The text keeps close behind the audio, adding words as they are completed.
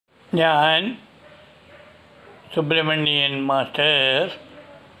ഞാൻ സുബ്രമണിയൻ master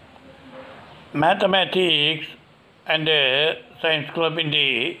mathematics and science ക്ലബിൻ്റെ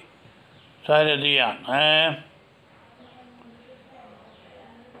സാരഥിയാണ്.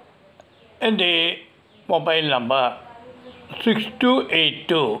 എൻ്റെ മൊബൈൽ നമ്പർ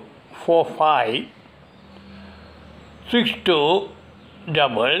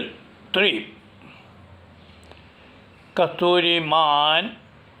 6282456233. കസ്തൂരിമാൻ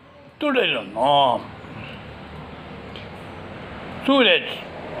തുടരുന്നു. സൂരജ്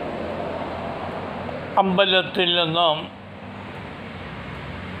അമ്പലത്തിൽ നിന്നും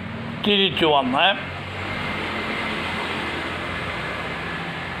തിരിച്ചു വന്ന്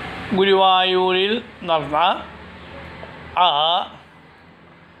ഗുരുവായൂരിൽ നടന്ന ആ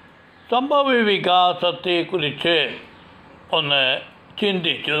സംഭവവികാസത്തെക്കുറിച്ച് ഒന്ന്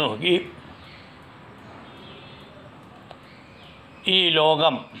ചിന്തിച്ചു നോക്കി. ഈ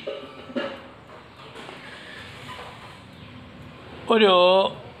ലോകം ഒരു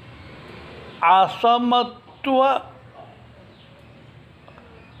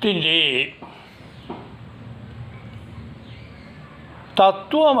അസമത്വത്തിൻ്റെ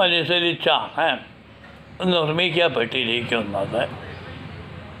തത്വമനുസരിച്ചാണ് നിർമ്മിക്കപ്പെട്ടിരിക്കുന്നത്.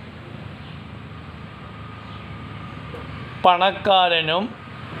 പണക്കാരനും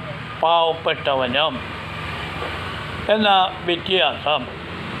പാവപ്പെട്ടവനും എന്ന വ്യത്യാസം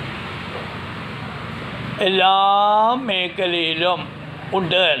എല്ലാ മേഖലയിലും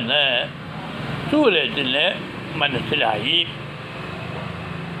ഉണ്ട് എന്ന് സൂരജിന് മനസ്സിലായി.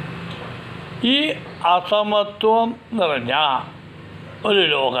 ഈ അസമത്വം നിറഞ്ഞ ഒരു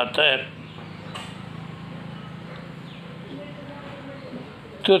ലോകത്ത്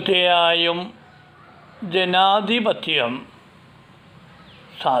തീർച്ചയായും ജനാധിപത്യം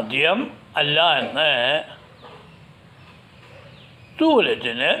സാധ്യം അല്ല എന്ന്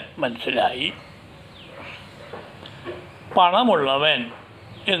സൂരജിന് മനസ്സിലായി. പണമുള്ളവൻ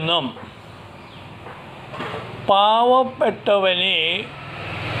എന്നും പാവപ്പെട്ടവനെ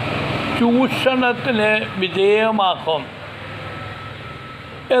ചൂഷണത്തിന് വിധേയമാക്കും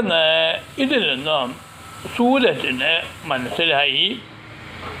എന്ന് ഇതിൽ നിന്നും സൂരജിന് മനസ്സിലായി.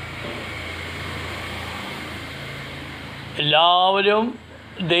 എല്ലാവരും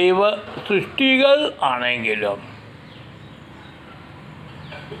ദൈവ സൃഷ്ടികൾ ആണെങ്കിലും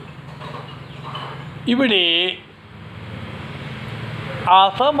ഇവിടെ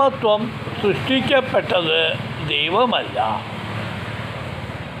അസമത്വം സൃഷ്ടിക്കപ്പെട്ടത് ദൈവമല്ല,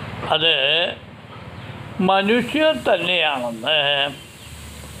 അത് മനുഷ്യർ തന്നെയാണെന്ന്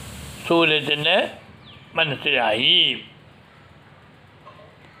സൂരജിന് മനസ്സിലായി.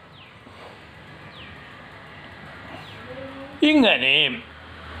 ഇങ്ങനെ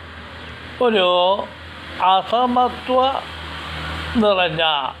ഒരു അസമത്വ നിറഞ്ഞ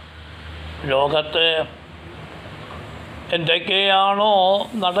ലോകത്ത് എന്തൊക്കെയാണോ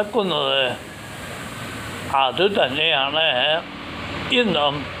നടക്കുന്നത് അത് തന്നെയാണ്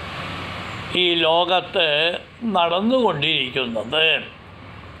ഇന്നും ഈ ലോകത്ത് നടന്നുകൊണ്ടിരിക്കുന്നത്.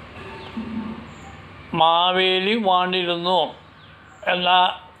 മാവേലി വാണിരുന്നു എന്ന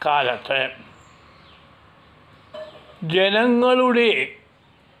കാലത്ത് ജനങ്ങളുടെ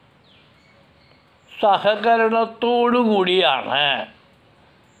സഹകരണത്തോടു കൂടിയാണ്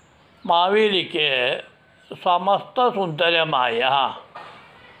മാവേലിക്ക് സമസ്ത സുന്ദരമായ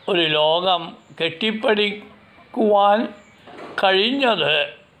ഒരു ലോകം കെട്ടിപ്പടുക്കുവാൻ കഴിഞ്ഞത്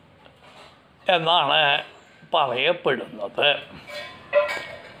എന്നാണ് പറയപ്പെടുന്നത്.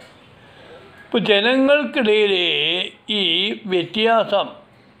 ഇപ്പോൾ ജനങ്ങൾക്കിടയിൽ ഈ വ്യത്യാസം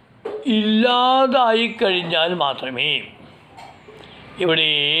ഇല്ലാതായി കഴിഞ്ഞാൽ മാത്രമേ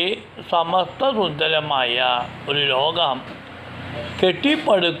ഇവിടെ സമസ്ത സുന്ദരമായ ഒരു ലോകം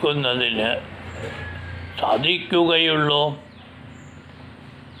കെട്ടിപ്പടുക്കുന്നതിന് സാധിക്കുകയുള്ളൂ.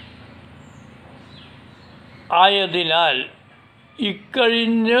 ആയതിനാൽ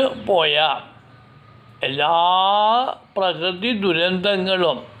ഇക്കഴിഞ്ഞ് പോയ എല്ലാ പ്രകൃതി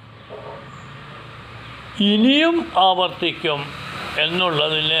ദുരന്തങ്ങളും ഇനിയും ആവർത്തിക്കും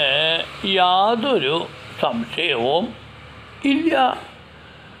എന്നുള്ളതിന് യാതൊരു സംശയവും ഇല്ല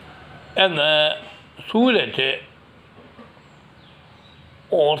എന്ന് സൂരജ്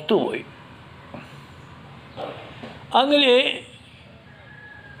ഓർത്തുപോയി. അങ്ങനെ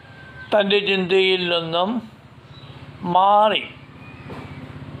തൻ്റെ ചിന്തയിൽ നിന്നും മാറി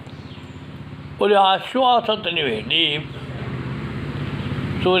ഒരു ആശ്വാസത്തിന് വേണ്ടി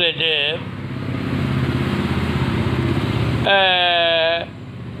സൂരജ്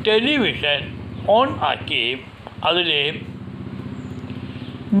ടെലിവിഷൻ ഓൺ ആക്കി അതിൽ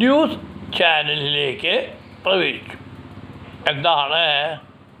ന്യൂസ് ചാനലിലേക്ക് പ്രവേശിച്ചു. എന്താണ്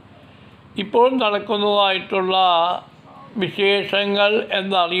ഇപ്പോൾ നടക്കുന്നതായിട്ടുള്ള വിശേഷങ്ങൾ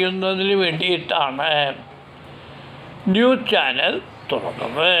എന്നറിയുന്നതിന് വേണ്ടിയിട്ടാണ് ന്യൂസ് ചാനൽ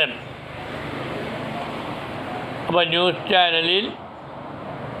തുറന്നത്. അപ്പോൾ ന്യൂസ് ചാനലിൽ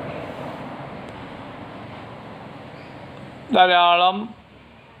ധാരാളം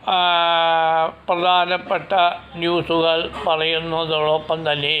പ്രധാനപ്പെട്ട ന്യൂസുകൾ പറയുന്നതോടൊപ്പം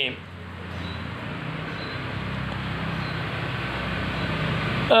തന്നെ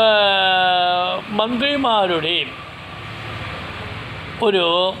മന്ത്രിമാരുടെ ഒരു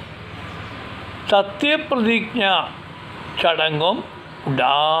സത്യപ്രതിജ്ഞ ചടങ്ങും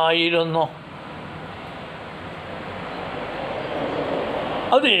ഉണ്ടായിരുന്നു.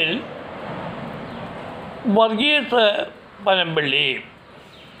 അതിൽ വർഗീസ് പനമ്പള്ളി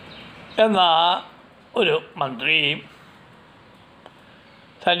എന്ന ഒരു മന്ത്രി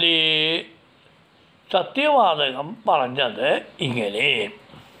തൻ്റെ സത്യവാചകം പറഞ്ഞത് ഇങ്ങനെ: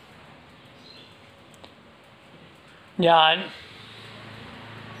 ഞാൻ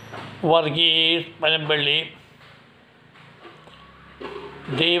വർഗീസ് പനമ്പള്ളി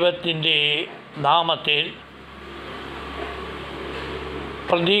ദൈവത്തിൻ്റെ നാമത്തിൽ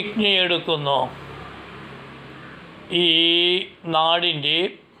പ്രതിജ്ഞയെടുക്കുന്നു. ഈ നാടിൻ്റെ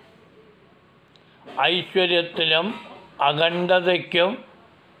ഐശ്വര്യത്തിനും അഖണ്ഡതയ്ക്കും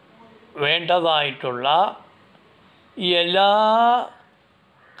വേണ്ടതായിട്ടുള്ള എല്ലാ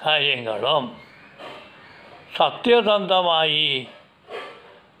കാര്യങ്ങളും സത്യസന്ധമായി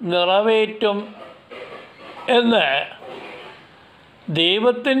നിറവേറ്റും എന്ന്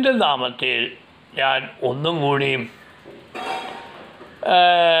ദൈവത്തിൻ്റെ നാമത്തിൽ ഞാൻ ഒന്നും കൂടി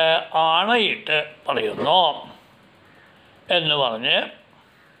ആണയിട്ട് പറയുന്നു എന്ന് പറഞ്ഞ്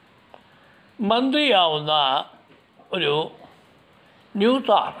മന്ത്രിയാവുന്ന ഒരു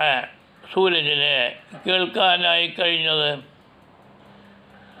ന്യൂസാണ് സൂരജിന് കേൾക്കാനായി കഴിഞ്ഞത്.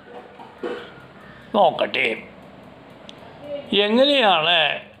 നോക്കട്ടെ, എങ്ങനെയാണ്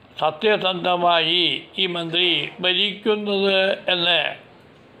സത്യസന്ധമായി ഈ മന്ത്രി ഭരിക്കുന്നത് എന്ന്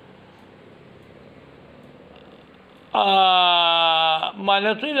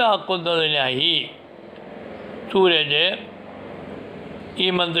മനസ്സിലാക്കുന്നതിനായി സൂരജ് ഈ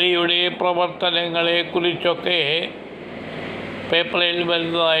മന്ത്രിയുടെ പ്രവർത്തനങ്ങളെക്കുറിച്ചൊക്കെ പേപ്പറിൽ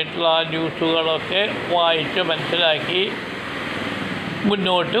വരുന്നതായിട്ടുള്ള ന്യൂസുകളൊക്കെ വായിച്ച് മനസ്സിലാക്കി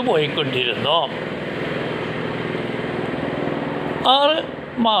മുന്നോട്ട് പോയിക്കൊണ്ടിരുന്നു. 6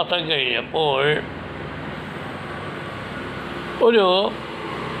 മാസം കഴിഞ്ഞപ്പോൾ ഒരു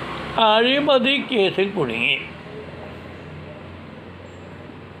അഴിമതി കേസിൽ കുടുങ്ങി.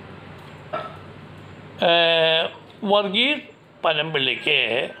 വർഗീസ് പനമ്പള്ളിക്ക്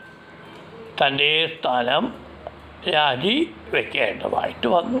തൻ്റെ സ്ഥാനം രാജി വയ്ക്കേണ്ടതായിട്ട്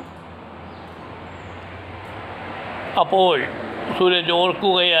വന്നു. അപ്പോൾ സൂരജ്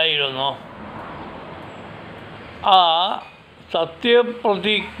ഓർക്കുകയായിരുന്നു, ആ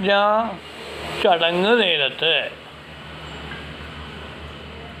സത്യപ്രതിജ്ഞ ചടങ്ങ് നേരത്ത്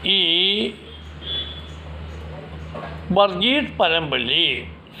ഈ വർഗീസ് പനമ്പള്ളി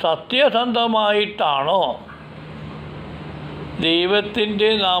സത്യസന്ധമായിട്ടാണോ ദൈവത്തിൻ്റെ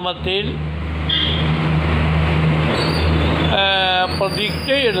നാമത്തിൽ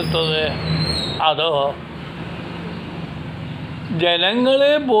പ്രതിജ്ഞയെടുത്തത്, അതോ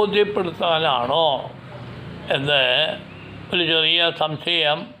ജനങ്ങളെ ബോധ്യപ്പെടുത്താനാണോ എന്ന് ഒരു ചെറിയ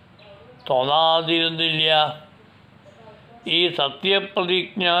സംശയം തോന്നാതിരുന്നില്ല. ഈ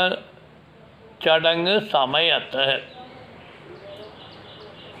സത്യപ്രതിജ്ഞ ചടങ്ങ് സമയത്ത്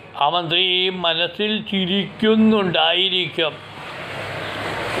ആ മന്ത്രി മനസ്സിൽ ചിരിക്കുന്നുണ്ടായിരിക്കും.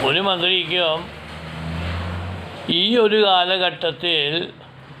 ഒരു മന്ത്രിക്കും ഈ ഒരു കാലഘട്ടത്തിൽ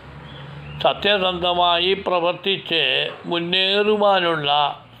സത്യസന്ധമായി പ്രവർത്തിച്ച് മുന്നേറുവാനുള്ള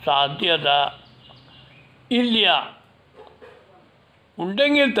സാധ്യത ഇല്ല.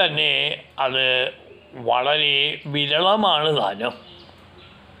 ഉണ്ടെങ്കിൽ തന്നെ അത് വളരെ വിരളമാണ് താനും.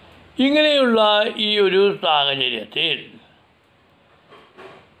 ഇങ്ങനെയുള്ള ഈ ഒരു സാഹചര്യത്തിൽ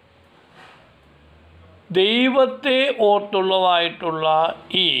ദൈവത്തെ ഓർത്തുള്ളതായിട്ടുള്ള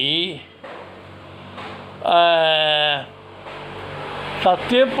ഈ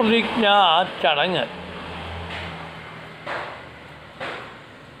സത്യപ്രതിജ്ഞ ചടങ്ങ്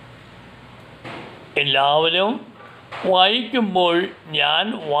എല്ലാവരും വായിക്കുമ്പോൾ ഞാൻ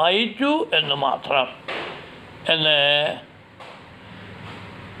വായിച്ചു എന്ന് മാത്രം എന്ന്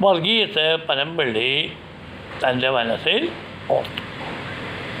വർഗീസ് പനമ്പള്ളി തൻ്റെ മനസ്സിൽ ഓർത്തു.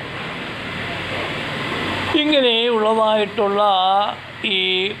 ഇങ്ങനെയുള്ളതായിട്ടുള്ള ഈ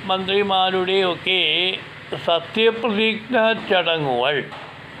മന്ത്രിമാരുടെയൊക്കെ സത്യപ്രതിജ്ഞ ചടങ്ങുകൾ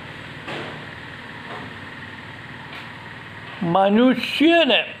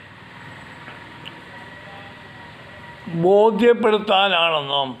മനുഷ്യന്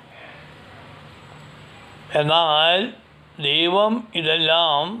ബോധ്യപ്പെടുത്താനാണെന്നും എന്നാൽ ദൈവം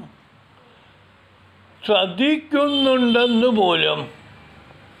ഇതെല്ലാം ശ്രദ്ധിക്കുന്നുണ്ടെന്ന് പോലും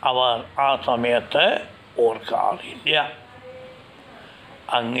അവർ ആ സമയത്ത് ഓർക്കാറില്ല.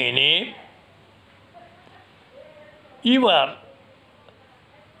 അങ്ങനെ ഇവർ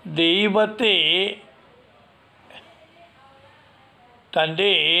ദൈവത്തെ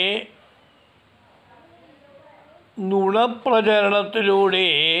തൻ്റെ നുണപ്രചരണത്തിലൂടെ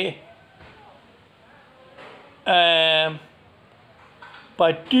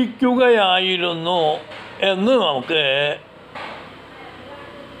പറ്റിക്കുകയായിരുന്നു എന്ന് നമുക്ക്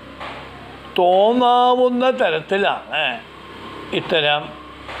തോന്നാവുന്ന തരത്തിലാണ് ഇത്തരം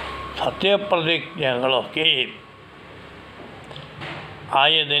സത്യപ്രതിജ്ഞകളൊക്കെ.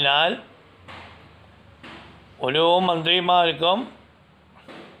 ആയതിനാൽ ഓരോ മന്ത്രിമാർക്കും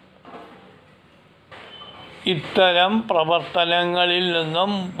ഇത്തരം പ്രവർത്തനങ്ങളിൽ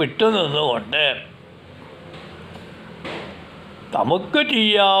നിന്നും വിട്ടുനിന്നുകൊണ്ട് നമുക്ക്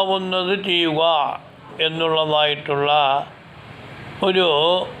ചെയ്യാവുന്നത് ചെയ്യുക എന്നുള്ളതായിട്ടുള്ള ഒരു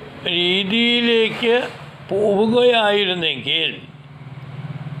രീതിയിലേക്ക് പോവുകയായിരുന്നെങ്കിൽ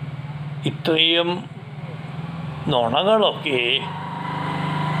ഇത്രയും നുണകളൊക്കെ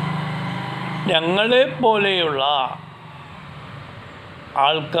ഞങ്ങളെപ്പോലെയുള്ള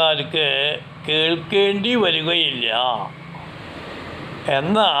ആൾക്കാർക്ക് കേൾക്കേണ്ടി വരികയില്ല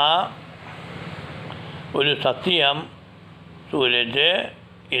എന്ന ഒരു സത്യം സൂരജ്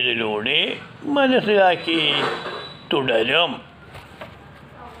ഇതിലൂടെ മനസ്സിലാക്കി തുടരും.